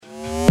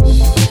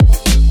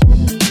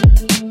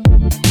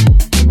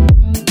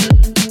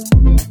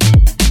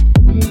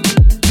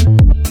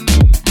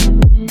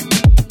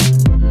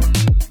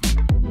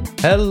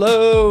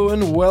Hello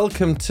and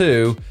welcome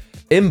to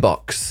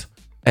Inbox,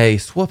 a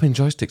Swapping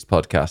Joysticks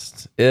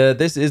podcast.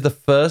 This is the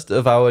first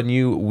of our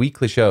new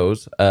weekly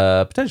shows,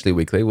 potentially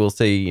weekly. We'll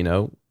see,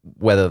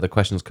 whether the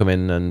questions come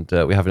in and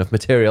we have enough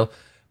material.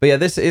 But yeah,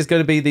 this is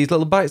going to be these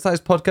little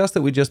bite-sized podcasts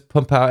that we just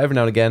pump out every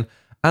now and again.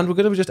 And we're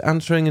going to be just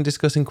answering and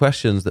discussing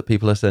questions that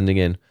people are sending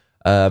in.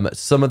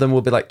 Some of them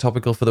will be like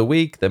topical for the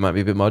week. They might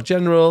be a bit more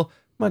general.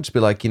 Might just be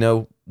like,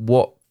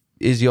 what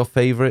is your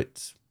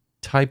favorite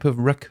type of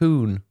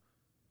raccoon?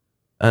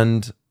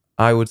 And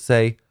I would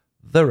say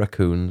the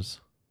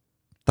raccoons.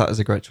 That is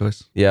a great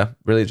choice. Yeah,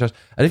 really interesting.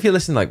 And if you're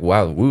listening like,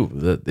 wow,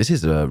 this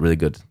is a really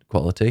good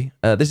quality.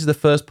 This is the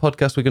first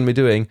podcast we're going to be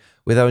doing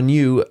with our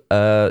new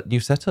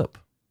setup.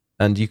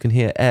 And you can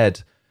hear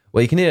Ed.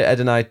 Well, you can hear Ed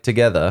and I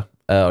together.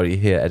 Or you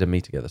hear Ed and me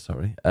together,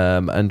 sorry.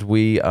 And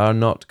we are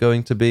not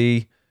going to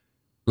be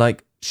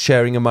like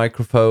sharing a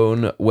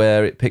microphone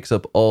where it picks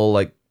up all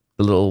like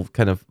the little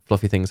kind of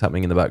fluffy things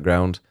happening in the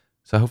background.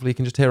 So hopefully you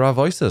can just hear our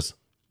voices.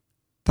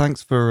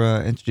 Thanks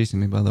for introducing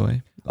me, by the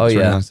way. That's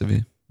really nice of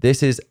you.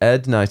 This is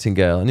Ed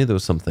Nightingale. I knew there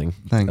was something.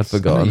 Thanks. I'd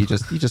forgotten. No, you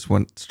just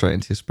went straight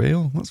into your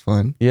spiel. That's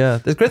fine. Yeah.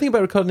 The great thing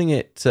about recording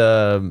it,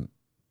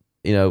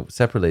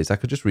 separately is I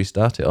could just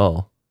restart it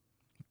all.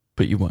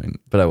 But you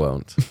won't. But I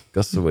won't.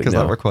 Because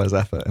that requires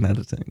effort and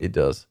editing. It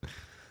does.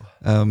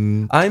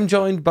 I'm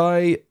joined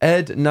by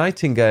Ed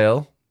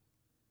Nightingale.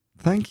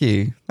 Thank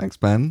you. Thanks,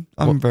 Ben.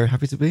 I'm very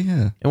happy to be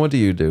here. And what do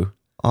you do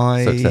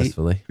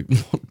successfully?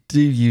 What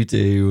do you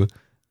do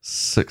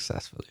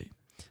successfully?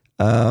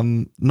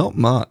 Not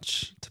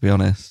much, to be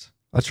honest.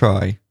 I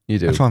try. You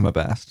do. I try my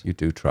best. You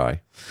do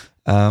try.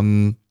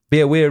 But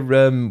yeah, we're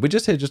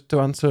just here just to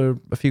answer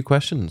a few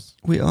questions.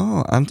 We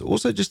are, and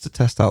also just to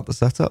test out the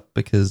setup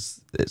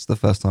because it's the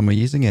first time we're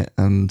using it,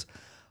 and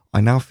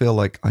I now feel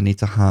like I need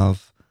to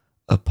have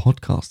a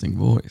podcasting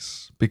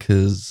voice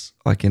because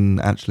I can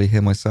actually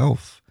hear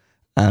myself,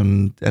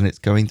 and it's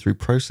going through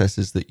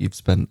processes that you've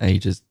spent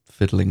ages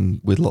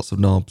fiddling with lots of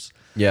knobs.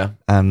 Yeah,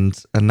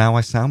 and now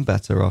I sound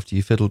better after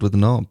you fiddled with the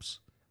knobs.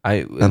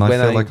 I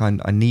feel like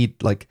I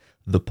need like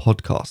the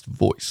podcast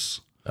voice.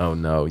 Oh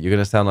no, you're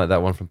going to sound like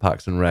that one from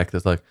Parks and Rec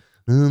that's like,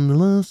 and the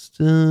last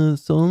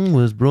song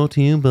was brought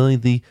to you by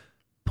the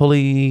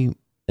I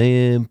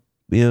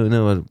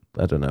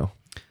don't know.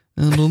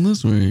 And on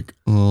this week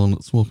on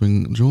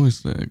Swapping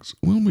Joysticks,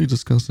 we'll be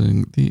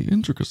discussing the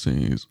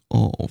intricacies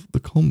of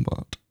the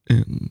combat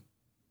in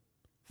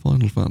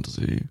Final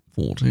Fantasy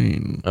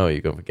XIV. Oh,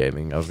 you're going for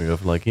gaming. I was going to go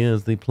for like,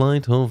 here's the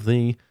plight of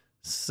the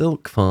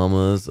silk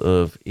farmers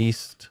of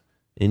East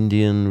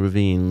Indian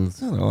ravines.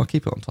 No, I'll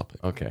keep it on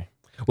topic. Okay.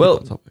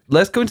 Well,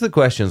 let's go into the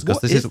questions.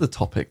 What is the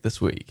topic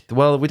this week?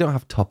 Well, we don't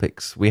have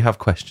topics. We have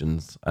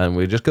questions. And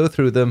we just go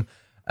through them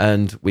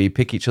and we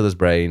pick each other's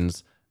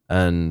brains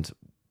and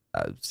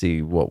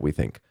see what we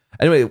think.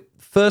 Anyway,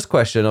 first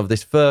question of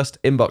this first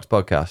Inbox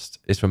podcast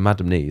is from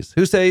Madam Knees,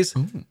 who says,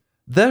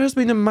 there has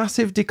been a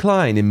massive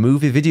decline in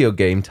movie video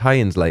game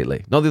tie-ins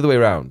lately. Not the other way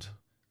around.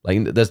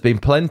 Like, there's been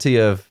plenty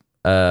of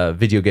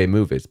video game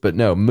movies, but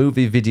no,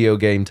 movie video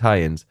game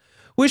tie-ins.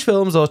 Which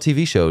films or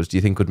TV shows do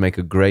you think would make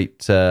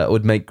great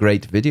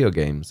video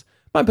games?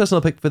 My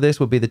personal pick for this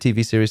would be the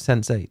TV series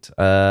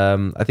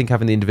Sense8. I think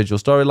having the individual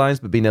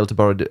storylines but being able to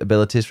borrow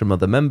abilities from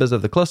other members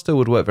of the cluster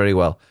would work very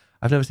well.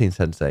 I've never seen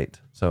Sense8,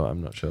 so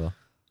I'm not sure.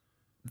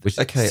 Which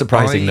is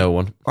surprising no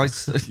one. I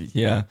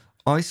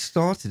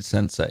started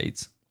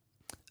Sense8,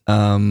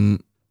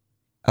 and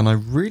I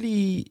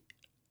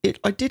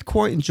did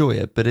quite enjoy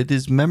it, but it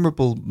is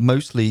memorable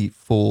mostly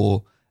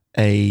for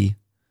a,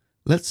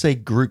 let's say,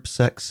 group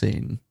sex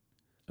scene.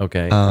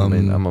 Okay,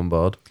 I'm on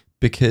board.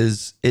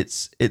 Because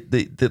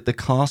the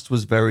cast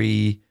was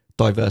very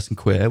diverse and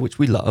queer, which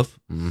we love.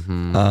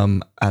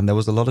 Mm-hmm. And there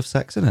was a lot of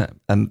sex in it.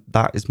 And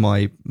that is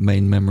my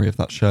main memory of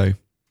that show.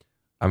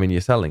 I mean,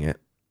 you're selling it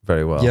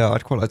very well. Yeah,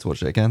 I'd quite like to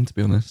watch it again, to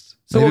be honest.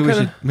 So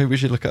maybe we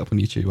should look it up on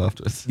YouTube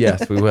afterwards.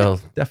 Yes, we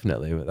will.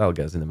 Definitely. That'll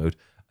get us in the mood.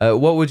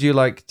 What would you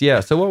like? Yeah,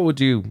 so what would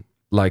you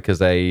like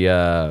as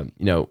a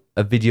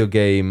video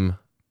game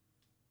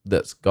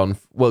that's going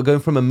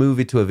from a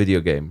movie to a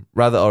video game,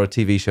 or a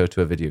TV show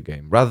to a video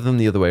game, rather than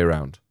the other way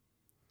around?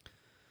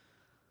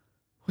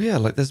 Well, yeah,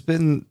 like there's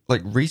been,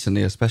 like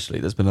recently especially,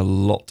 there's been a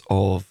lot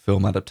of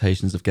film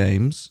adaptations of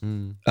games.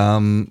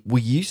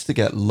 We used to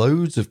get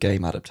loads of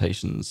game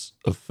adaptations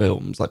of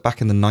films, like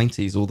back in the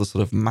 90s, all the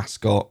sort of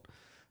mascot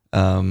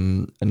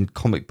and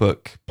comic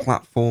book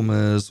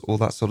platformers, all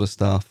that sort of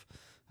stuff.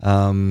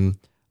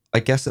 I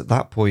guess at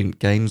that point,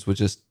 games were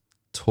just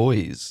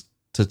toys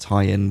to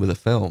tie in with a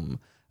film.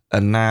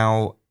 And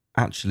now,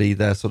 actually,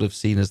 they're sort of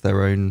seen as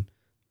their own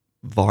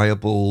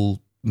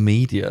viable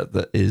media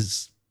that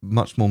is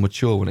much more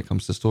mature when it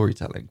comes to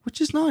storytelling, which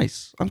is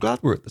nice. I'm glad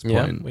we're at this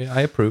point. Yeah,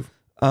 I approve.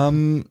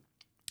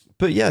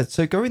 But yeah,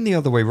 so going the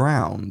other way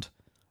round,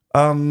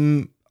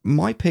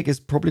 my pick is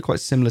probably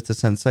quite similar to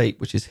Sense8,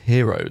 which is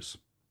Heroes,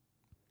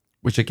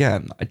 which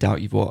again, I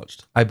doubt you've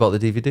watched. I bought the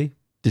DVD.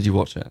 Did you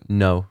watch it?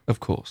 No, Of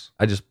course.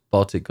 I just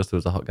bought it because there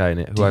was a hot guy in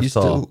it who I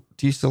saw.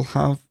 Do you still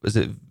have? Is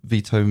it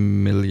Vito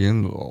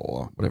Million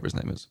or whatever his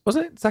name is? Was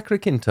it Zachary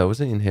Quinto? Was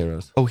it in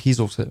Heroes? Oh, he's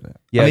also in it.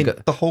 Yeah, I mean, I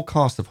got- the whole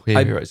cast of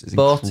I Heroes is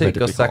bought it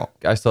incredibly because hot.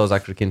 I saw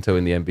Zachary Quinto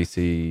in the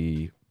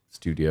NBC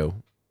studio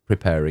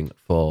preparing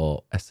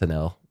for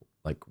SNL,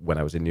 like when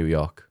I was in New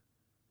York.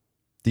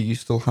 Do you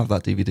still have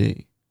that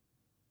DVD?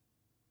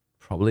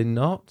 Probably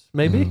not.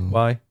 Maybe. Mm.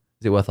 Why?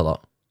 Is it worth a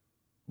lot?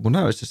 Well,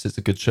 no, it's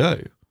a good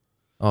show.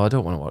 Oh, I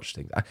don't want to watch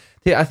things.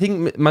 I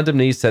think Madam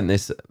Nees sent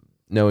this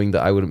knowing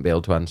that I wouldn't be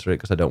able to answer it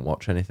because I don't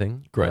watch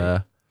anything. Great.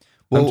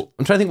 Well,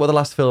 I'm trying to think what the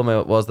last film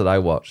was that I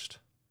watched.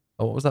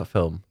 Oh, what was that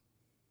film?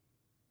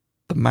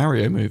 The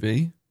Mario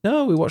movie.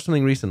 No, we watched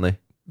something recently.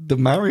 The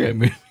Mario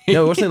movie.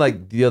 No, we watched something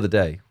like the other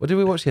day. What did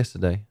we watch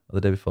yesterday or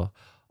the day before?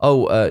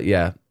 Oh,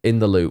 yeah, In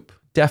the Loop.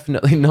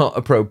 Definitely not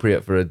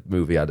appropriate for a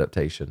movie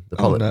adaptation. The,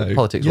 no. the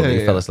politics Yeah, one that you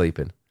yeah, fell yeah. asleep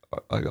in.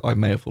 I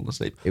may have fallen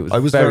asleep. It was I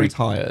was very- very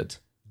tired.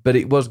 But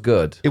it was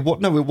good. It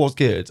was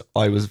good.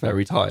 I was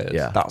very tired.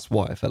 Yeah. That's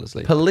why I fell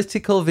asleep.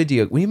 Political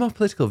video. We need more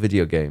political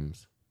video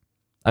games.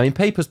 I mean,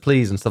 Papers,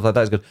 Please and stuff like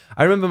that is good.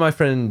 I remember my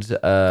friend,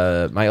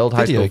 my old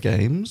high Video school...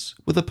 games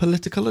with a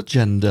political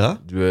agenda.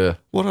 Ugh.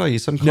 What are you,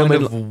 some No,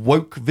 kind I of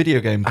woke video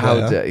game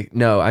player? How dare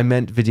no, I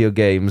meant video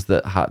games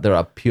that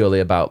are purely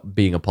about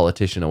being a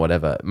politician or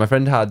whatever. My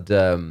friend had,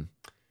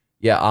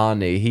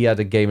 Arnie. He had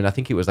a game, and I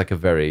think it was like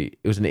it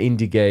was an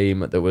indie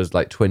game that was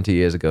like 20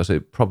 years ago. So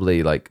it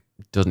probably like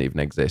doesn't even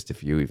exist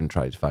if you even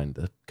try to find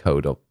the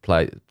code or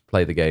play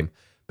the game.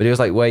 But it was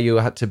like where you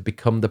had to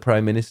become the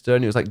prime minister,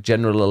 and it was like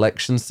General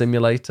Election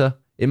Simulator.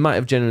 It might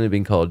have genuinely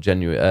been called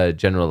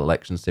General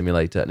Election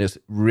Simulator, and it was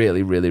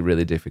really, really,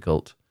 really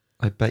difficult.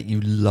 I bet you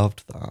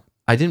loved that.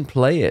 I didn't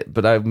play it,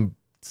 but I'm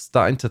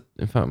starting to.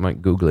 In fact, I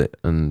might Google it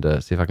and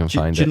see if I can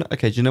find it.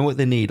 Do you know what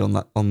they need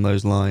on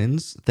those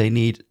lines? They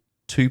need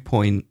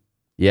 2-point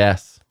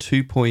Yes.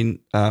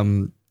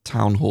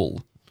 town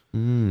hall.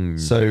 Mm.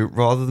 So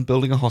rather than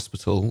building a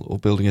hospital or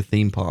building a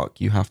theme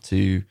park, you have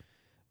to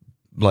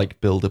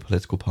like build a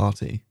political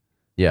party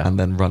Yeah. and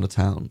then run a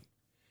town.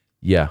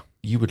 Yeah.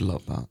 You would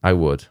love that. I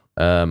would.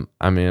 I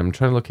mean, I'm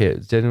trying to look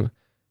at it.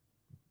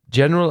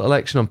 General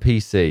Election on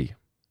PC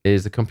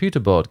is a computer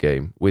board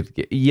game with.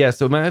 Yeah,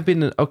 so it might have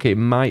been. Okay, it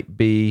might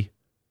be.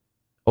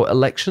 Or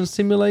Election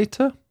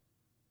Simulator?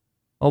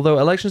 Although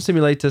Election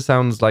Simulator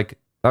sounds like.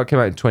 That came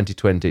out in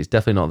 2020. It's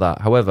definitely not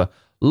that. However,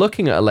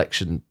 looking at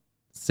Election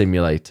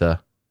Simulator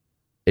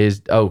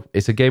is. Oh,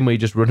 it's a game where you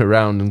just run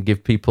around and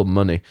give people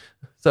money.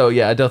 So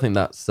yeah, I don't think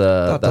that's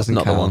That that's doesn't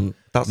not count. the one.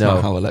 That's No.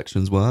 not how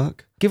elections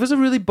work. Give us a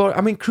really boring.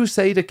 I mean,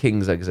 Crusader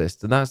Kings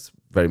exist, and that's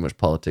very much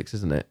politics,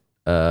 isn't it?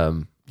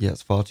 Yeah,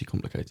 it's far too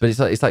complicated. But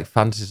it's like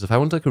fantasy stuff. I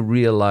want like a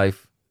real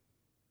life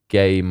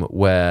game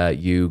where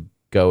you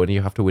go and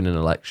you have to win an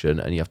election,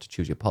 and you have to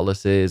choose your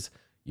policies,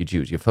 you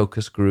choose your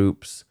focus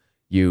groups,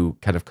 you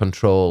kind of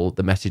control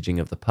the messaging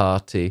of the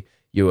party,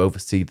 you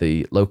oversee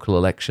the local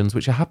elections,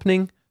 which are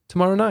happening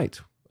tomorrow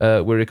night.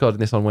 We're recording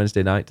this on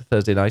Thursday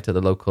night are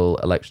the local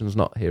elections,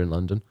 not here in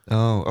London.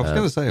 Oh, I was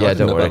going to say, yeah, I didn't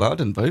don't know worry. about that.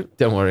 I didn't vote.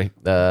 Don't worry,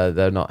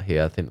 they're not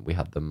here. I think we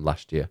had them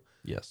last year.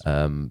 Yes.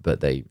 But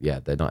they're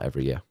not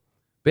every year.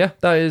 But yeah,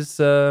 that is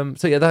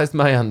that is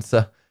my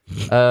answer.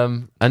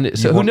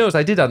 Who knows?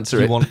 I did answer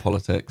You it. want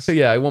politics. So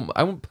yeah, I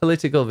want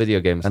political video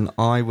games. And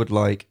I would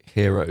like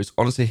Heroes.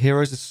 Honestly,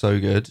 Heroes is so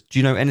good. Do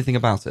you know anything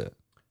about it?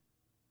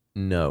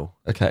 No.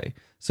 Okay.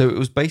 So it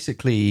was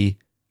basically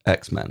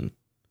X-Men,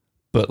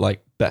 but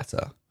like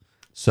better.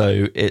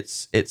 So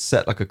it's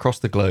set like across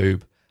the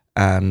globe,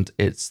 and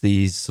it's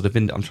these sort of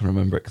I'm trying to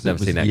remember it because it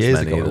Never was seen years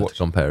X-Men ago. I either to watched.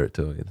 compare it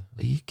to either.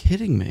 Are you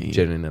kidding me?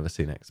 Genuinely never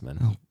seen X-Men.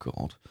 Oh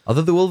God.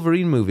 Although the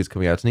Wolverine movie's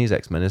coming out, and he's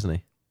X-Men, isn't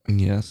he?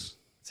 Yes.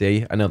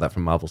 See, I know that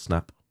from Marvel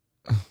Snap.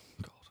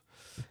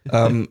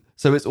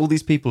 So it's all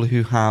these people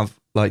who have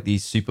like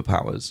these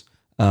superpowers,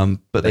 but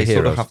they They're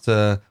sort of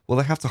heroes.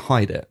 they have to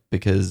hide it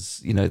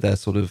because they're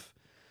sort of,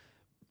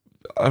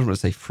 I don't want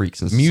to say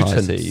freaks in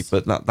Mutants. society,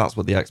 but that's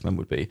what the X-Men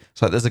would be.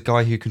 So there's a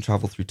guy who can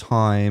travel through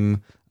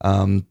time.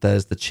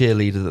 There's the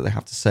cheerleader that they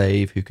have to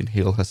save who can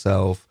heal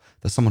herself.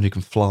 There's someone who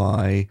can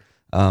fly.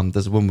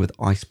 There's a woman with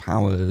ice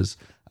powers.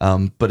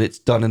 But it's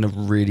done in a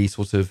really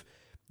sort of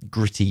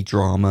gritty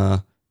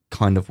drama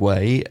kind of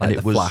way, and Like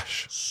it The was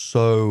Flash.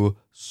 so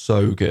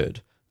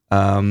good.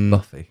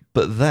 Buffy.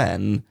 But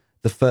then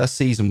the first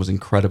season was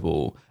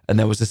incredible, and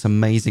there was this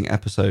amazing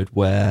episode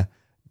where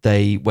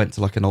they went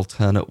to like an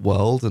alternate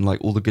world, and like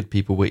all the good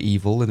people were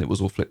evil, and it was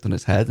all flipped on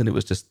its head, and it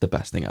was just the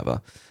best thing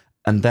ever.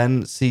 And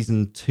then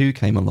season 2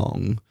 came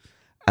along,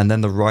 and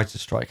then the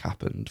writer's strike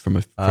happened from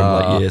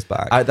like years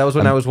back. That was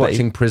when And I was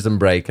watching Prison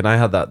Break, and I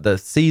had that. The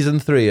season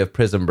 3 of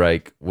Prison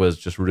Break was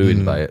just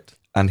ruined by it.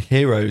 And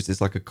Heroes is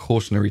like a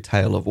cautionary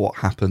tale of what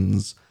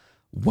happens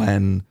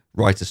when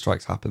writer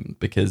strikes happen,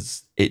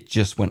 because it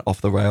just went off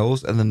the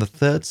rails. And then the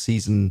third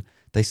season,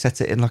 they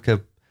set it in like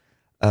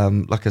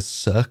a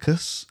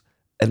circus,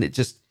 and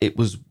it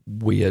was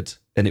weird,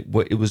 and it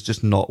was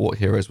just not what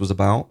Heroes was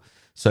about.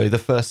 So the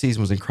first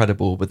season was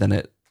incredible, but then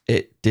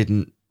it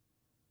didn't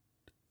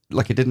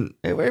like it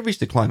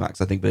reached a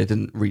climax, I think, but it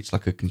didn't reach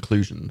like a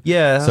conclusion.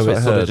 Yeah, that's so what it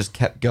I sort heard. of just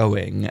kept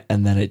going,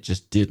 and then it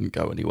just didn't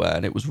go anywhere,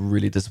 and it was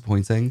really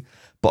disappointing.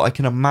 But I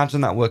can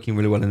imagine that working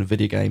really well in a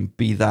video game,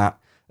 be that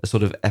a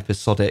sort of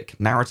episodic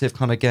narrative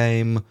kind of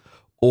game,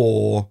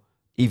 or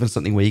even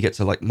something where you get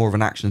to like more of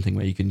an action thing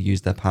where you can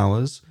use their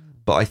powers.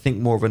 But I think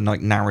more of a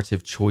like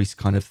narrative choice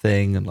kind of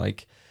thing, and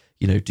like,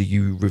 you know, do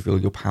you reveal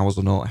your powers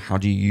or not? How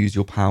do you use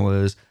your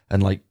powers?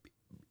 And like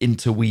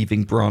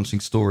interweaving branching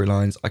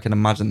storylines. I can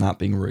imagine that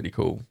being really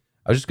cool.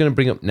 I was just going to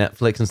bring up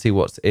Netflix and see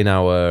what's in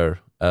our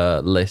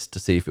list to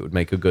see if it would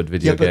make a good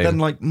video Yeah, but game. then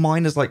like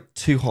mine is like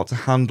too hot to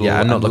handle.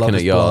 Yeah, I'm not and looking Love at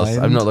is yours.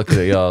 Blind. I'm not looking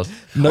at yours.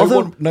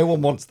 No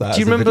one wants that.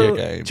 Do you as a remember? video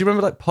game. Do you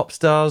remember like Pop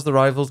Stars, the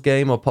Rivals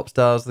game, or Pop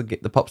Stars, the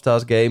Pop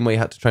Stars game where you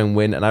had to try and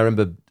win? And I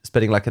remember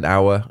spending like an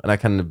hour,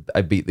 and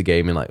I beat the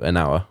game in like an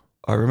hour.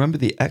 I remember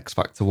the X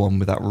Factor one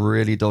with that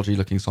really dodgy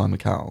looking Simon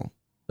Cowell.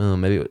 Oh,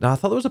 maybe. No, I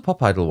thought there was a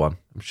Pop Idol one.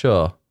 I'm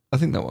sure. I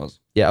think that was.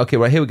 Yeah. Okay.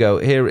 Right. Here we go.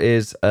 Here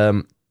is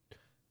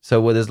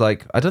so where there's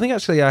like, I don't think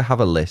actually I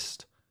have a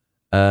list.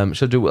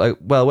 Should I do like,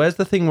 well, where's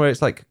the thing where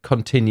it's like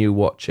continue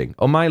watching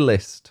on my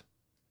list?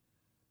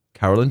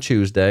 Carol and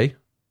Tuesday,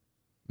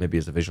 maybe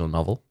as a visual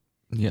novel.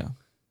 Yeah.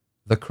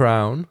 The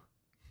Crown.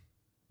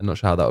 I'm not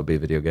sure how that would be a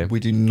video game. We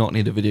do not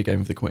need a video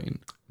game of the Queen.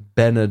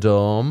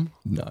 Benidorm.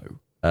 No.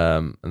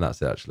 And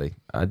that's it actually.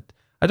 I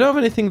don't have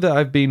anything that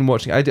I've been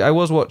watching. I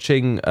was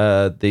watching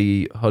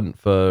the hunt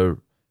for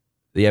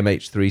the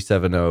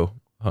MH370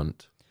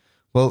 hunt.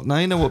 Well, now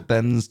you know what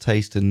Ben's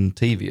taste in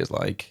TV is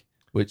like,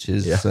 which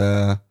is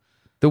The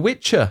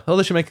Witcher. Oh,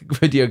 they should make a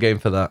video game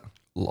for that.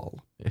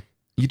 lol.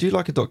 You do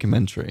like a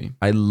documentary.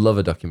 I love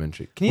a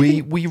documentary. Can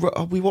you We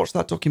watched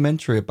that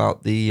documentary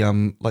about the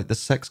like the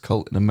sex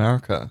cult in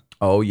America.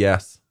 Oh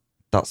yes.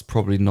 That's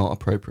probably not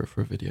appropriate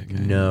for a video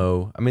game.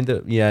 No. I mean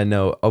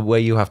no. Where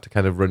you have to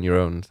kind of run your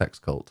own sex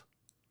cult.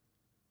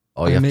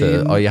 Or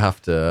you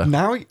have to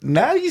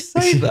Now you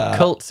say that.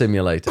 Cult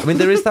Simulator. I mean,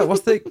 there is that.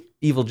 What's the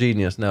Evil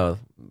Genius? No.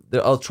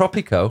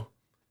 Tropico.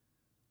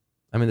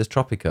 I mean, there's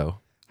Tropico.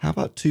 How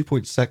about 2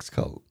 Point Sex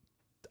Cult?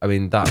 I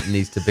mean, that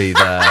needs to be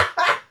there.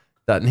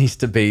 That needs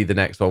to be the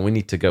next one. We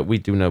need to go. We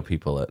do know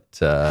people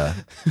at,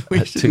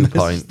 at 2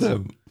 Points.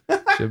 Them.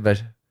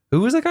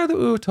 Who was the guy that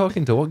we were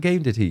talking to? What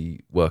game did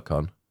he work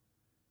on?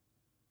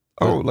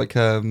 Oh, like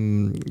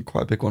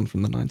quite a big one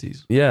from the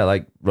 90s. Yeah,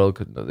 like it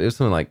was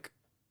something like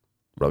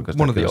Roller Coaster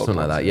One of the or old something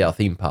like ones, that. Yeah, a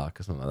theme park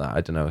or something like that.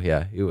 I don't know.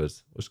 Yeah, he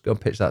was. Let's go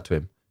and pitch that to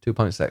him. 2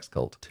 Point Sex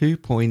Cult. 2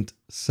 Point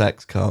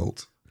Sex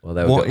Cult. Well,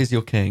 there we What go. is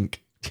your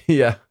kink?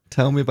 Yeah.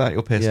 Tell me about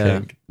your piss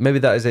kink. Maybe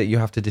that is it. You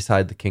have to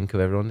decide the kink of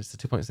everyone. It's the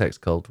 2 Point Sex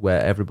Cult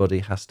where everybody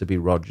has to be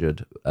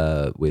rogered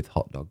with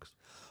hot dogs.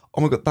 Oh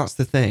my god, that's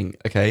the thing.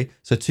 Okay,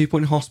 so 2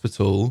 Point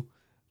Hospital.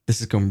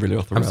 This is going really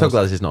off the I'm rails. so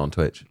glad this is not on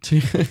Twitch.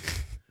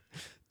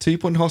 2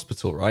 Point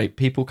Hospital, right?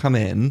 People come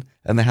in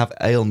and they have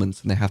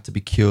ailments and they have to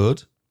be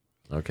cured.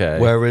 Okay.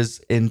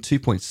 Whereas in 2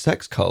 Point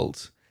Sex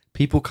Cult,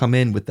 people come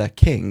in with their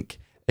kink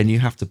and you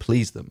have to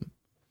please them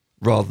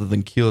rather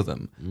than cure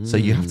them. So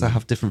you have to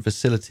have different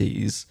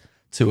facilities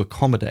to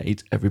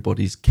accommodate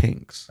everybody's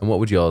kinks. And what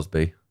would yours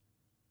be?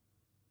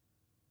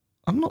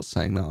 I'm not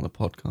saying that on a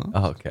podcast.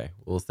 Oh, okay.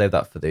 We'll save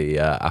that for the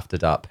After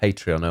Dark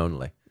Patreon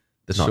only.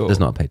 There's Sure.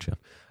 not a Patreon.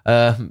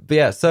 But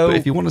yeah, so But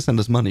if you want to send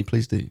us money,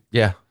 please do.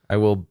 yeah, I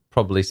will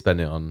probably spend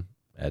it on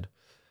Ed.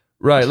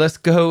 Right, let's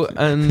go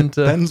and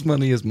Ben's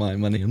money is my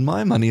money, and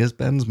my money is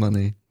Ben's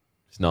money.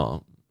 it's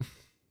not.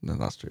 No,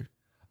 that's true.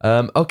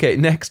 Okay,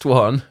 next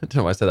one. I don't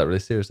know why I said that really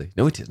seriously.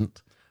 No, it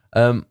isn't.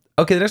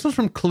 Okay, the next one's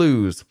from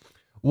Clues.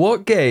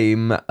 What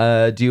game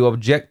do you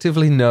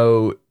objectively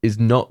know is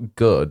not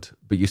good,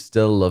 but you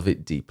still love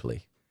it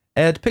deeply?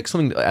 Ed, pick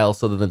something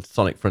else other than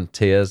Sonic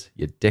Frontiers,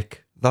 you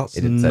dick. That's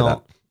He didn't say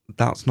not.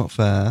 That's not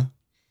fair.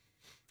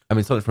 I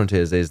mean, Sonic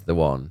Frontiers is the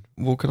one.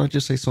 Well, can I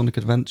just say Sonic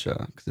Adventure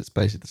because it's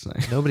basically the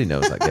same? Nobody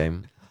knows that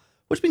game.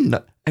 What do you mean?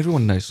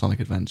 Everyone knows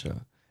Sonic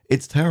Adventure.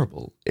 It's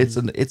terrible. It's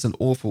an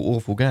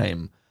awful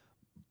game,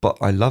 but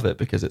I love it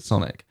because it's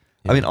Sonic.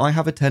 Yeah. I mean, I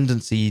have a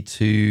tendency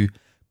to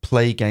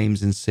play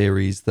games in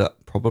series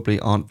that probably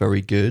aren't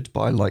very good,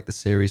 but I like the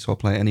series, so I'll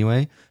play it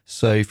anyway.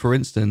 So, for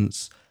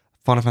instance,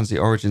 Final Fantasy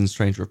Origins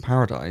Stranger of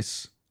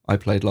Paradise, I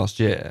played last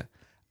year,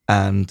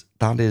 and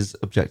that is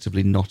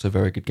objectively not a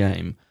very good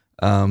game.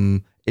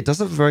 It does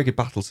have a very good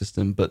battle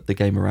system, but the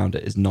game around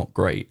it is not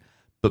great.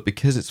 But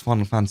because it's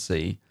Final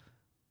Fantasy,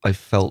 I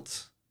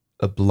felt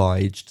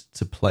obliged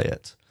to play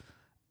it.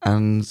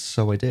 And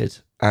so I did.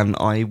 And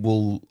I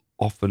will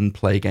often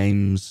play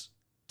games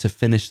to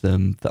finish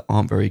them that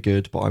aren't very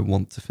good, but I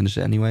want to finish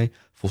it anyway.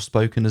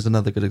 Forspoken is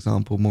another good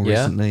example more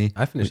Yeah, recently.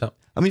 I finished that.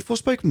 I mean,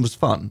 Forspoken was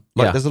fun.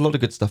 Like, Yeah. there's a lot of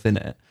good stuff in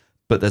it,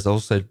 but there's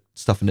also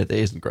stuff in it that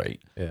isn't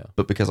great. Yeah.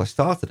 But because I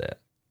started it,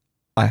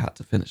 I had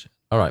to finish it.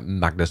 All right,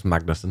 Magnus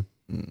Magnuson.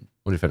 Mm.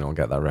 Wonder if anyone will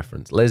get that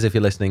reference. Liz, if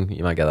you're listening,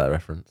 you might get that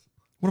reference.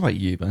 What about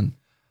you, Ben?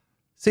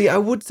 See, I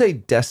would say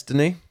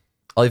Destiny,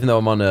 even though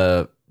I'm on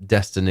a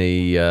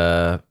Destiny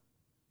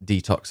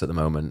detox at the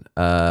moment.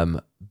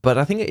 but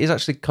I think it is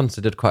actually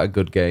considered quite a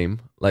good game.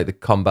 Like the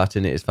combat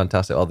in it is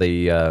fantastic, or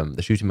the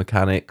shooting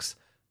mechanics,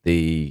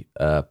 the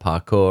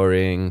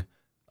parkouring.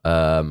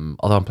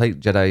 Although I'm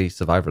playing Jedi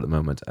Survivor at the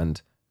moment,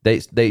 and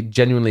they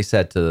genuinely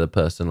said to the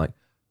person like,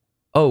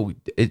 "Oh,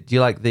 do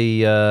you like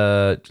the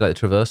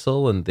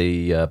traversal and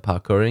the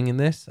parkouring in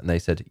this?" And they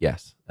said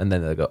yes, and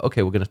then they go,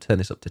 "Okay, we're going to turn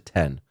this up to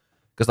 10."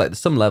 Because like there's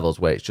some levels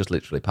where it's just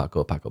literally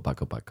parkour.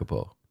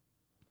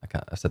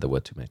 I said the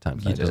word too many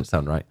times. It doesn't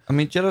sound right. I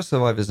mean, Jedi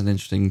Survivor is an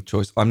interesting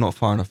choice. I'm not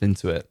far enough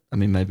into it. I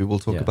mean, maybe we'll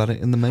talk about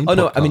it in the main. Oh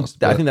no, I mean,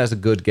 but I think that's a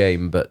good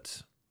game,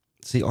 but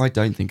see, I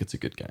don't think it's a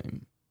good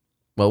game.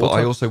 Well, but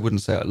I also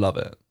wouldn't say I love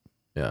it.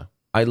 Yeah,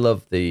 I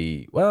love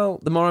the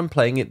more I'm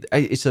playing it,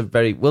 it's a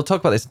very. We'll talk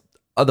about this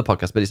other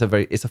podcast,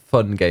 but it's a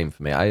fun game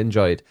for me. I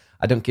enjoyed.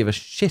 I don't give a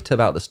shit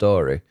about the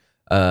story,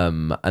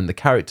 and the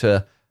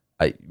characters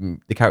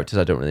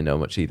I don't really know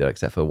much either,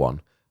 except for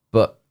one.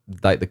 But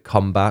like the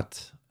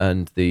combat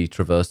and the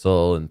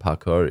traversal and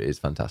parkour is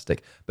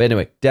fantastic. But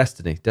anyway,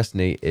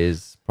 Destiny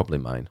is probably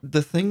mine.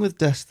 The thing with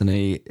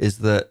Destiny is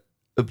that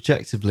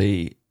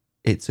objectively,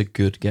 it's a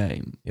good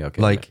game. Yeah,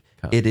 okay. Like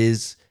it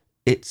is.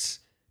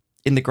 It's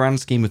in the grand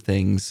scheme of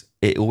things,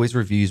 it always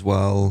reviews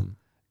well.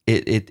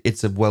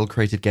 It's a well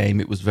created game.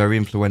 It was very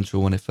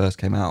influential when it first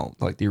came out,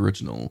 like the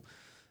original.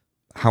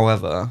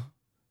 However,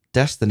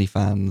 Destiny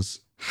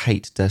fans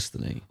hate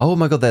Destiny. Oh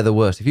my god, they're the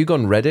worst. If you go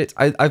on Reddit,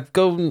 I've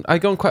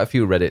gone quite a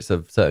few Reddits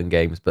of certain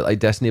games, but like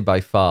Destiny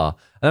by far,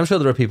 and I'm sure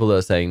there are people that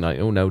are saying like,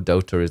 oh no,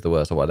 Dota is the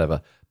worst or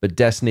whatever. But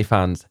Destiny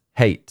fans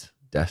hate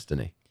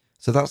Destiny.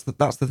 So that's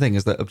the thing,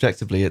 is that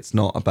objectively it's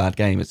not a bad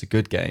game. It's a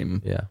good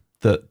game. Yeah.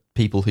 That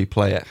people who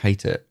play it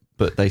hate it,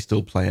 but they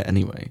still play it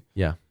anyway.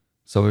 Yeah.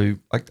 So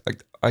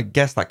I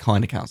guess that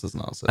kind of counts as an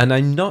answer. And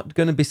I'm not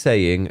going to be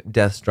saying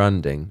Death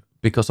Stranding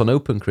because on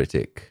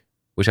OpenCritic,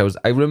 which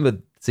I remember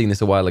seeing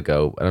this a while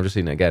ago, and I've just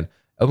seen it again.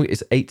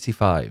 It's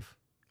 85.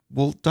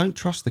 Well, don't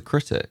trust the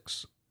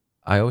critics.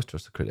 I always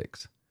trust the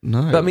critics.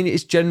 No. But I mean,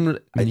 it's generally...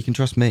 I mean, you can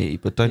trust me,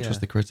 but don't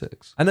trust the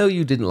critics. I know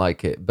you didn't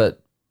like it,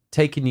 but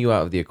taking you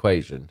out of the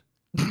equation...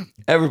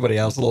 Everybody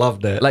else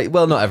loved it. Like,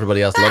 well, not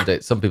everybody else loved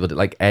it. Some people did.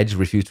 Like Edge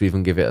refused to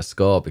even give it a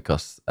score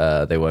because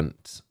they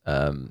weren't...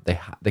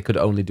 they could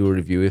only do a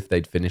review if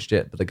they'd finished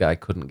it, but the guy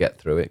couldn't get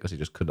through it because he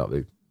just could not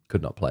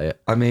play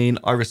it. I mean,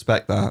 I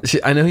respect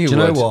that. I know you would.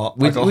 Do you know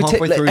what? Ed,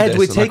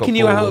 we're taking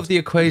you out of the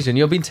equation.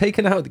 You're being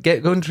taken out.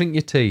 Go and drink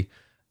your tea.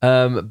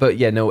 But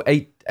yeah, no,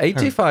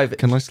 85.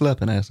 Can I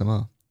slurp an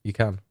ASMR? You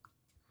can.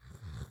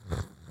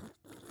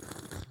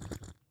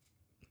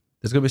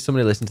 There's going to be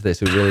somebody listening to this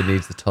who really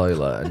needs the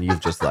toilet, and you've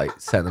just like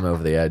sent them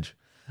over the edge.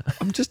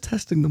 I'm just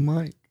testing the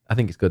mic. I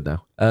think it's good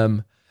now.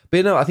 But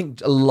you know, I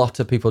think a lot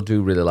of people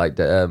do really like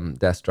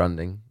Death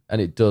Stranding, and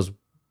it does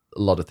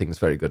a lot of things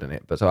very good in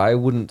it. But so I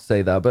wouldn't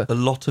say that, but a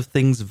lot of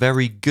things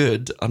very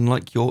good,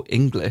 unlike your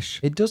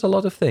English. It does a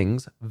lot of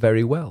things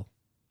very well.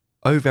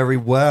 Oh, very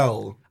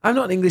well. I'm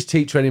not an English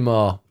teacher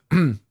anymore.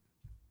 It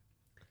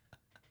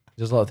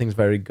does a lot of things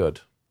very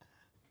good.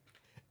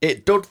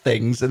 It did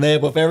things, and they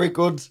were very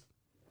good.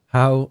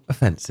 How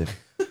offensive.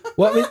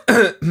 Well,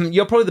 I mean,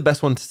 you're probably the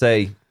best one to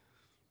say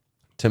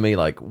to me,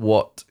 like,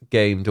 what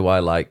game do I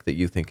like that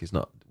you think is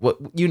not... What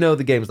you know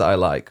the games that I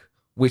like.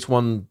 Which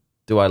one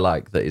do I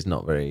like that is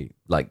not very...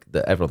 Like,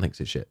 that everyone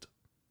thinks is shit?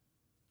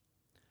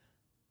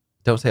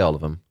 Don't say all of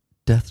them.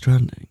 Death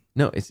Stranding.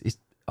 No, it's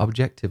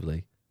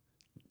objectively.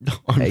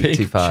 I'm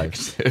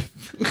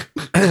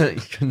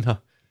 85. No.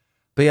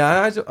 But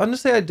yeah,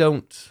 honestly, I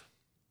don't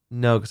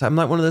know. Because I'm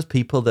like one of those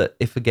people that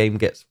if a game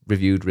gets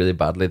reviewed really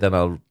badly, then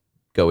I'll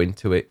go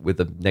into it with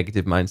a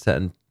negative mindset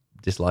and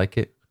dislike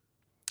it.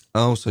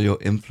 Oh, so you're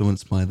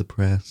influenced by the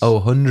press.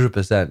 Oh,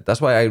 100%. That's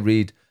why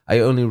I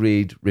only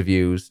read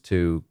reviews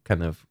to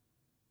kind of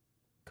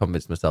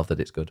convince myself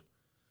that it's good.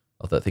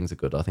 Or that things are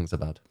good or things are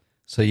bad.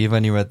 So you've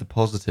only read the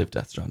positive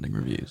Death Stranding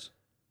reviews?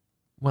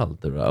 Well,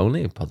 there are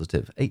only a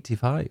positive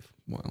 85.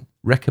 Well,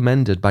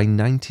 recommended by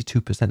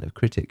 92% of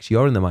critics.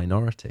 You're in the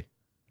minority.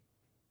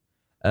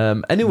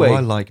 Anyway. Well,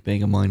 I like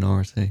being a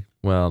minority.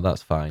 Well,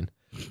 that's fine.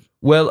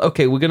 Well,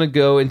 okay, we're going to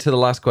go into the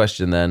last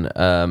question then.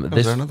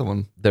 Is there another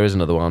one? There is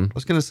another one. I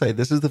was going to say,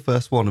 this is the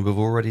first one, and we've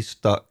already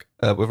struck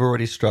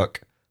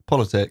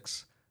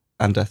politics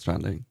and Death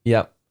Stranding.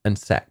 Yep, and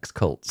sex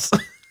cults.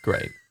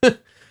 Great.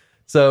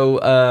 So,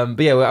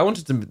 but yeah, I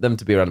wanted them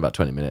to be around about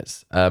 20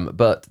 minutes.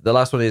 But the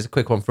last one is a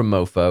quick one from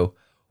Mofo.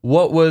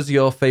 What was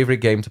your favourite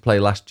game to play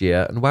last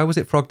year, and why was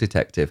it Frog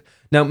Detective?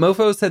 Now,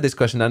 Mofo said this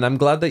question, and I'm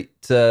glad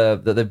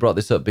that they brought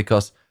this up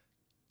because,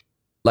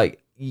 like,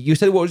 you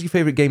said what was your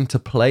favourite game to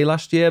play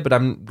last year, but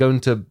I'm going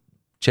to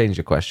change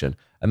the question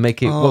and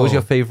make it, what was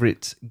your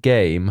favourite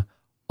game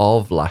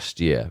of last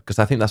year? Because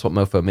I think that's what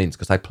Mofo means,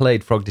 because I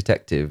played Frog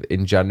Detective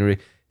in January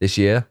this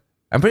year.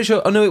 I'm pretty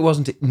sure, oh no, it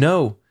wasn't.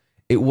 No,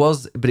 it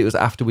was, but it was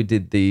after we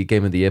did the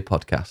Game of the Year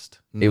podcast.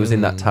 It was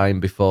in that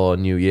time before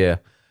New Year.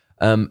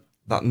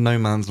 That No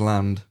Man's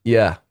Land.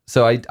 Yeah.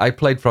 So I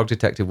played Frog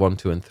Detective 1,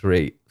 2, and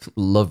 3.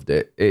 Loved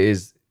it. It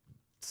is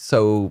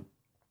so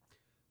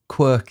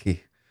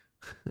quirky.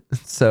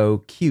 So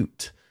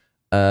cute.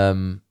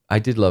 I I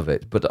did love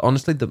it. But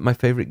honestly, my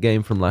favorite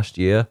game from last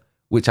year,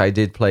 which I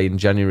did play in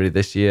January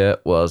this year,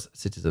 was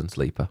Citizen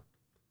Sleeper.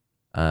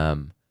 I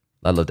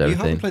loved You everything.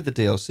 haven't played the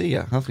DLC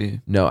yet, have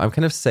you? No, I'm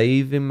kind of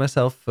saving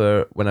myself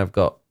for when I've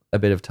got a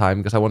bit of time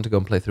because I want to go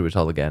and play through it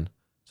all again.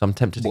 So I'm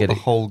tempted to What, get the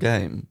it. whole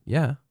game?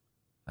 Yeah,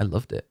 I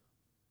loved it.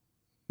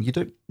 You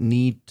don't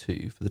need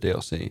to for the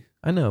DLC.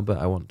 I know, but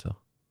I want to.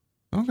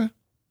 Okay.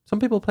 Some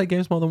people play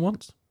games more than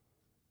once.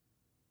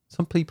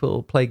 Some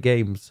people play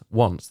games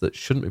once that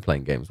shouldn't be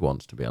playing games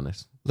once, to be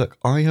honest. Look,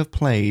 I have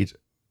played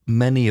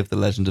many of the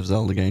Legend of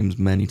Zelda games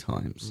many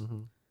times,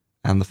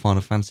 and the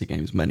Final Fantasy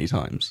games many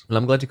times. Well,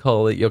 I'm glad you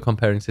call it. You're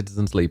comparing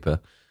Citizen Sleeper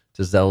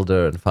to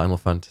Zelda and Final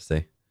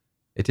Fantasy.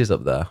 It is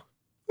up there.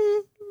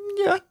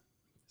 Yeah.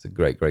 It's a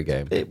great, great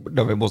game. It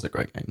was a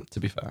great game, to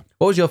be fair.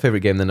 What was your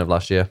favourite game then of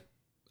last year?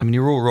 I mean,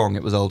 you're all wrong.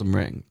 It was Elden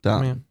Ring.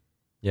 Damn.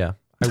 Yeah,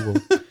 I will.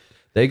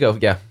 There you go.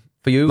 Yeah.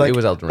 For you, Like, it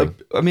was Elden Ring.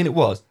 I mean, it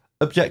was.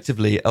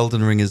 Objectively,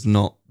 Elden Ring is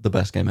not the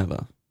best game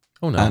ever.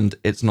 Oh, no. And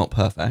it's not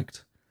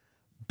perfect.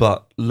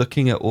 But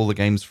looking at all the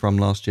games from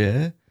last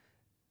year,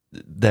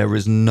 there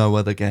is no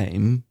other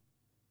game,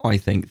 I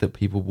think, that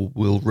people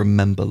will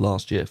remember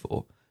last year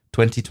for.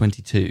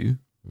 2022,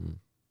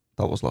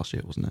 that was last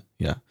year, wasn't it?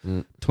 Yeah.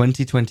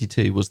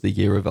 2022 was the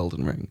year of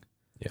Elden Ring.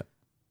 Yeah.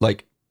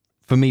 Like,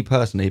 for me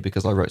personally,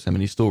 because I wrote so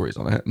many stories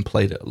on it and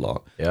played it a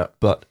lot, Yeah.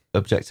 but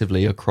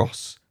objectively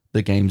across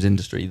the games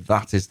industry,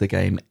 that is the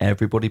game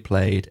everybody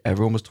played,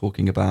 everyone was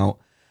talking about,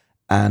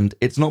 and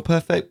it's not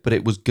perfect, but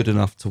it was good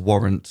enough to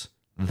warrant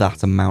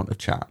that amount of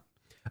chat.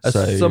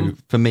 So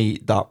for me,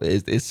 that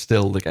is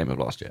still the game of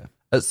last year.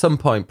 At some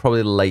point,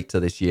 probably later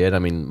this year, I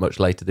mean, much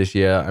later this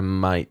year,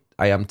 I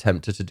am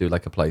tempted to do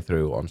like a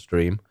playthrough on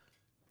stream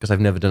because I've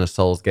never done a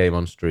Souls game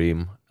on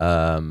stream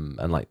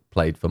and like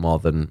played for more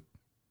than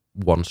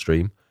one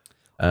stream.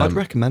 I'd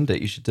recommend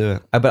it. You should do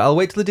it. But I'll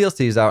wait till the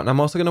DLC is out, and I'm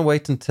also going to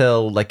wait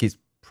until like it's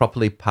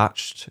properly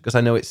patched because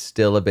I know it's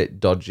still a bit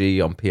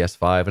dodgy on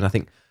PS5, and I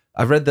think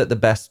I've read that the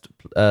best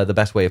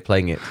way of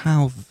playing it.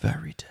 How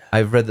very dare.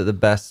 I've read that the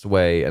best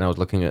way, and I was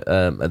looking at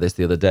this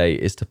the other day,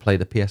 is to play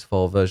the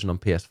PS4 version on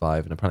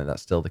PS5, and apparently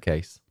that's still the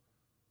case.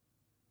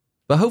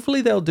 But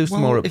hopefully they'll do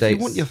some more updates. If you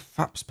want your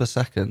faps per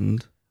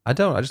second, I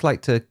don't. I just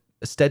like to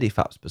a steady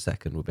faps per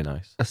second would be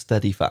nice. a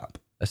steady fap.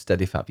 A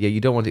steady fap. Yeah,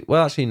 you don't want it.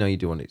 Well, actually, no, you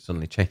do want it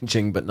suddenly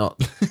changing, but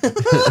not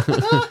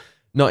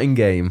not in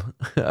game.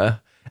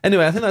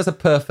 Anyway, I think that's a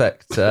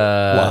perfect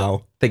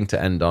thing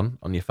to end on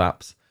your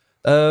faps.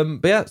 But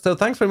yeah, so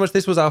thanks very much.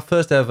 This was our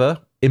first ever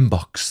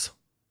inbox.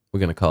 We're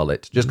going to call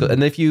it.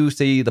 And if you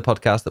see the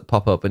podcast that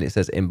pop up and it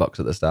says inbox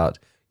at the start,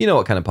 you know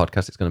what kind of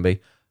podcast it's going to be.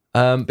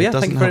 But yeah, it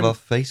doesn't have our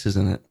faces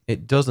in it.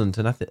 It doesn't,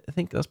 and I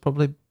think that's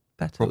probably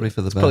better. Probably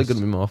for the best. Probably going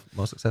to be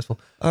more successful.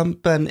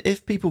 Ben,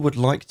 if people would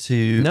like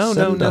to No.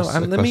 send us a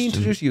Let me question-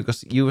 introduce you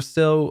because you were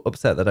so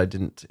upset that I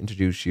didn't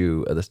introduce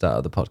you at the start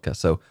of the podcast.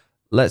 So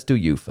let's do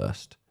you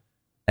first.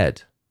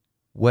 Ed,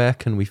 where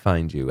can we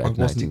find you, Ed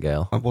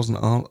Nightingale? I wasn't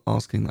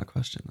asking that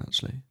question,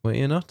 actually. Were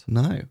you not?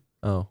 No.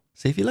 Oh,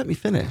 See, if you let me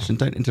finish and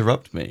don't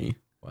interrupt me.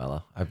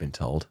 well, I've been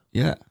told.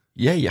 Yeah,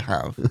 you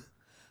have.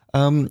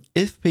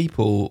 If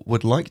people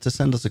would like to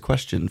send us a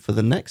question for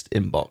the next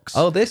inbox,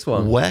 Oh, this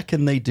one. where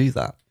can they do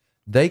that?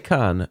 They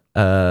can.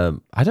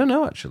 I don't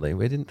know, actually.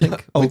 We didn't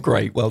think. Oh,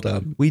 great. Well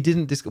done. We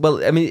didn't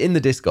well, I mean, in the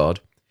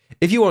Discord.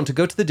 If you want to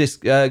go to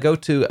the go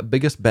to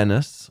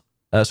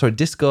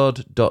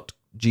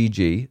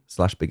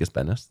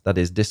discord.gg/biggestbennis. That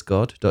is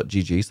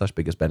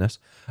discord.gg/biggestbennis.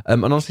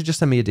 And honestly, just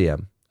send me a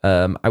DM.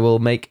 I will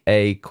make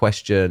a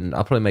question.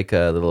 I'll probably make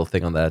a little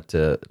thing on there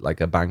to like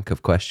a bank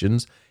of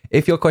questions.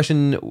 If you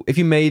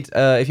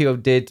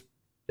did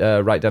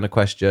write down a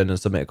question and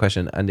submit a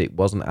question and it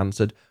wasn't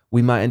answered,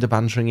 we might end up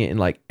answering it in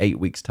like 8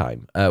 weeks'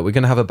 time. We're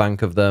going to have a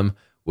bank of them.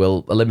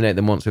 We'll eliminate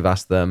them once we've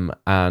asked them.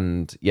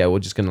 And yeah, we're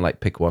just going to like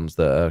pick ones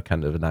that are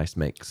kind of a nice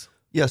mix.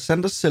 Yeah,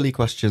 send us silly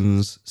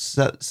questions.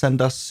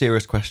 Send us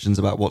serious questions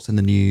about what's in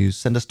the news.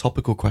 Send us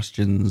topical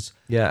questions.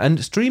 Yeah,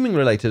 and streaming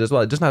related as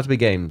well. It doesn't have to be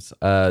games.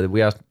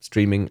 We are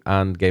streaming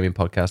and gaming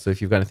podcasts. So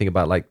if you've got anything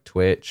about like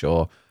Twitch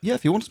or Yeah,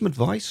 if you want some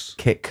advice.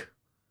 Kick,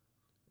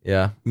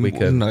 yeah, we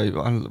can. No,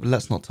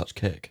 let's not touch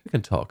Kick. We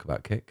can talk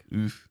about Kick.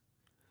 Oof.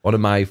 One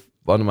of my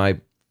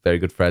very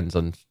good friends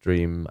on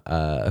stream,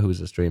 who's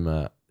a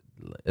streamer,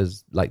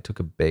 is like took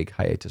a big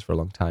hiatus for a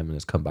long time and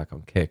has come back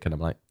on Kick, and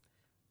I'm like,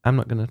 I'm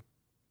not gonna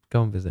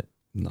go and visit.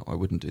 No, I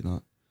wouldn't do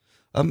that.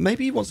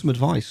 Maybe you want some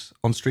advice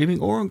on streaming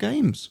or on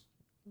games.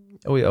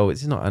 Oh,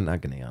 it's not an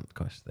agony aunt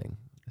question thing.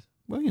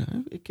 Well, you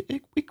know,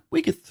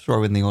 we could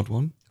throw in the odd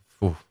one.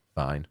 Ooh,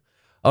 fine.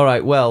 All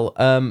right. Well,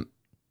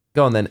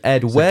 go on then,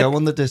 Ed. So go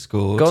on the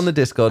Discord. Go on the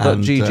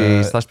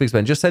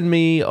discord.gg/bigsben. Just send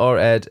me or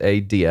Ed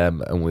a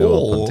DM and we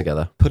will put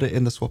together. Put it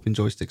in the Swapping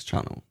Joysticks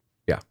channel.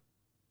 Yeah.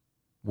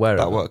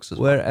 Wherever. That works as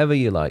well. Wherever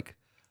you like.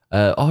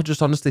 Or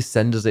just honestly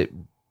send us it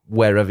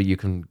wherever you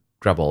can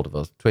grab hold of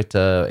us.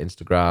 Twitter,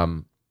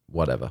 Instagram,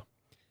 whatever.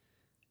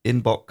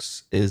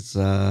 Inbox is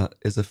a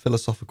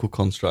philosophical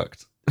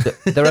construct.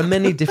 There are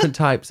many different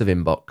types of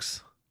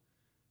inbox.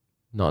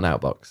 Not an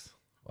outbox.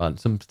 Well,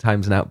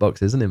 sometimes an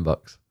outbox is an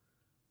inbox.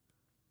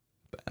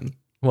 Ben.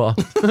 What?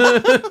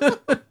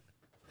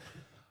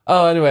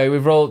 Oh, anyway,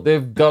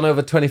 they've gone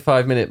over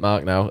 25-minute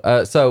mark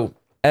now. So,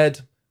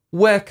 Ed,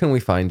 where can we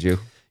find you?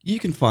 You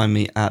can find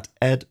me at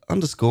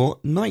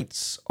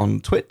ed_nights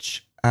on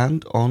Twitch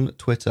and on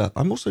Twitter.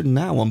 I'm also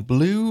now on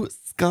Blue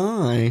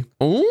Sky.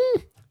 Ooh.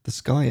 The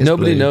sky is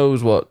Nobody blue.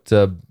 knows what...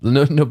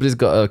 nobody's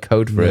got a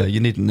code for Yeah, it. you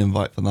need an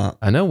invite for that.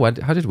 I know.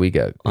 How did we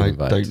get an I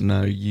invite? don't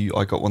know.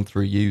 I got one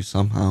through you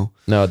somehow.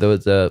 No, there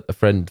was a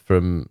friend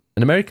from...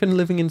 An American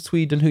living in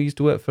Sweden who used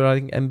to work for, I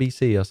think,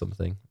 NBC or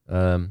something.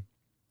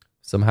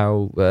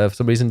 Somehow, for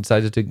some reason,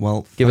 decided to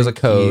give us a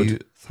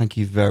code. Thank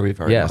you very,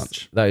 very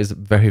much. That is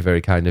very,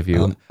 very kind of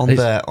you.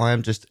 There, I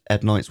am just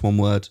Ed Knights, one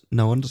word,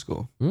 no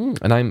underscore.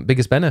 And I'm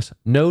Biggest Bennett,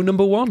 no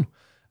number one.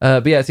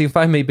 But yeah, so you can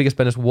find me Biggest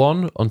Bennett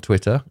 1 on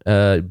Twitter,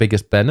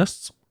 Biggest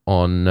Bennett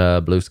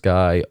on Blue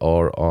Sky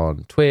or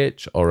on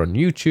Twitch or on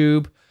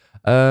YouTube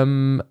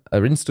or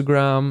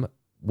Instagram,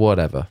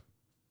 whatever.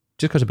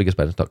 Just go to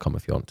biggestbennett.com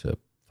if you want to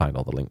find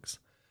all the links.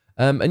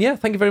 And yeah,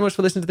 thank you very much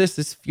for listening to this.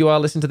 If you are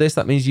listening to this,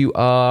 that means you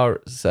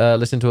are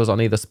listening to us on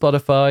either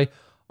Spotify,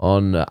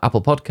 on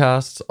Apple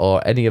Podcasts,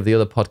 or any of the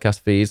other podcast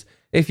feeds.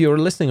 If you're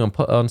listening on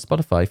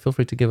Spotify, feel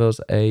free to give us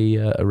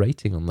a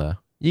rating on there.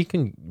 You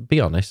can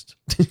be honest.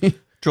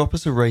 Drop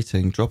us a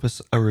rating, drop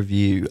us a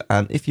review.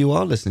 And if you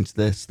are listening to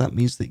this, that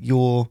means that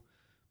you're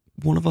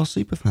one of our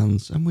super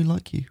fans and we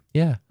like you.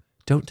 Yeah.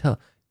 Don't tell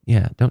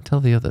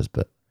the others,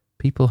 but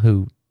people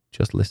who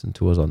just listen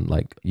to us on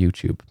like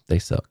YouTube, they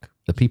suck.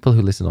 The people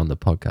who listen on the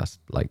podcast,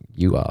 like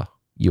you are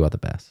the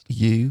best.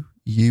 You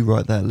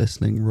right there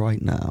listening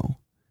right now.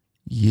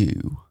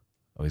 You.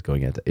 Oh, he's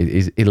going into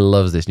it. He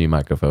loves this new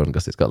microphone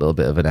because it's got a little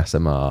bit of an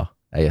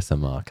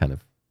ASMR kind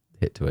of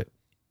hit to it.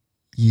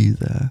 You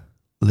there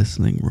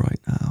listening right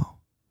now.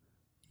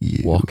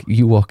 You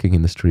walking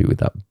in the street with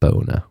that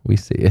boner. We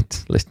see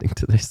it listening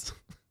to this.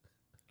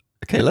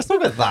 Okay, let's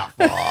not get that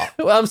far.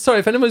 Well, I'm sorry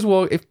if anyone's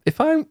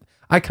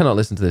I cannot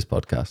listen to this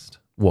podcast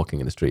walking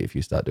in the street if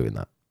you start doing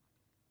that.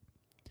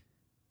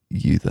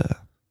 You there.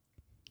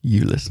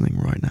 You listening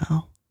right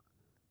now.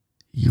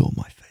 You're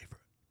my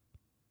favorite.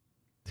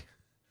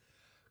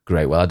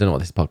 Great. Well, I don't know what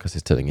this podcast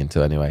is turning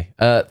into anyway.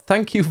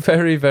 Thank you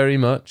very, very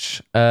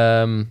much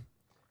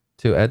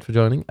to Ed for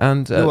joining.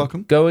 And you're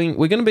welcome.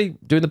 We're going to be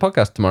doing the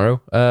podcast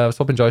tomorrow,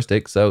 swapping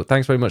joysticks. So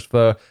thanks very much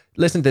for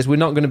listening to this. We're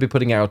not going to be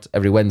putting out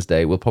every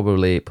Wednesday. We'll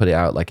probably put it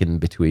out like in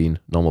between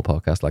normal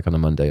podcasts, like on a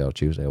Monday or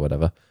Tuesday or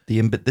whatever.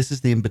 This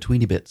is the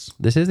in-betweeny bits.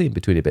 This is the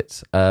in-betweeny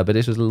bits. But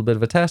this was a little bit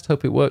of a test.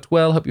 Hope it worked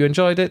well. Hope you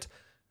enjoyed it.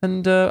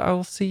 And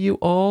I'll see you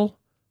all.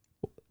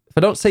 If I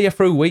don't see you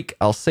through week,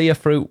 I'll see you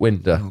through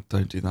winter. Oh,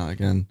 don't do that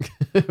again.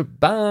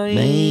 Bye.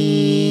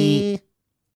 Bye.